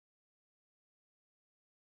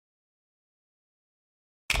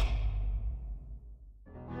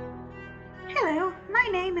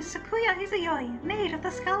name is Sakuya Izayoi, maid of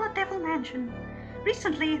the Scarlet Devil Mansion.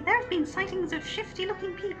 Recently, there have been sightings of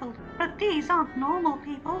shifty-looking people, but these aren't normal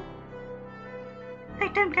people. They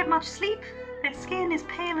don't get much sleep, their skin is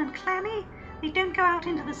pale and clammy, they don't go out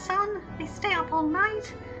into the sun, they stay up all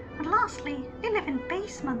night, and lastly, they live in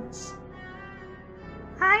basements.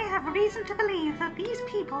 I have reason to believe that these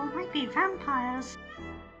people might be vampires.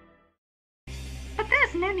 But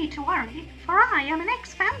there's no need to worry, for I am an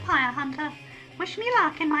ex-vampire hunter. Wish me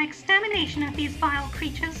luck in my extermination of these vile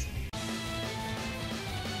creatures.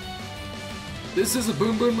 This is a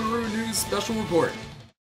Boon Boon Maru News special report.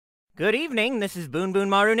 Good evening, this is Boon Boon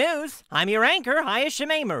Maru News. I'm your anchor,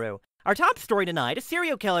 Hayashime Maru. Our top story tonight, a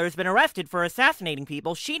serial killer has been arrested for assassinating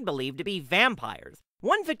people she'd believed to be vampires.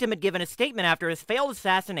 One victim had given a statement after his failed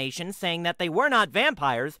assassination saying that they were not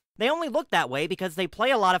vampires, they only looked that way because they play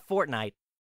a lot of Fortnite.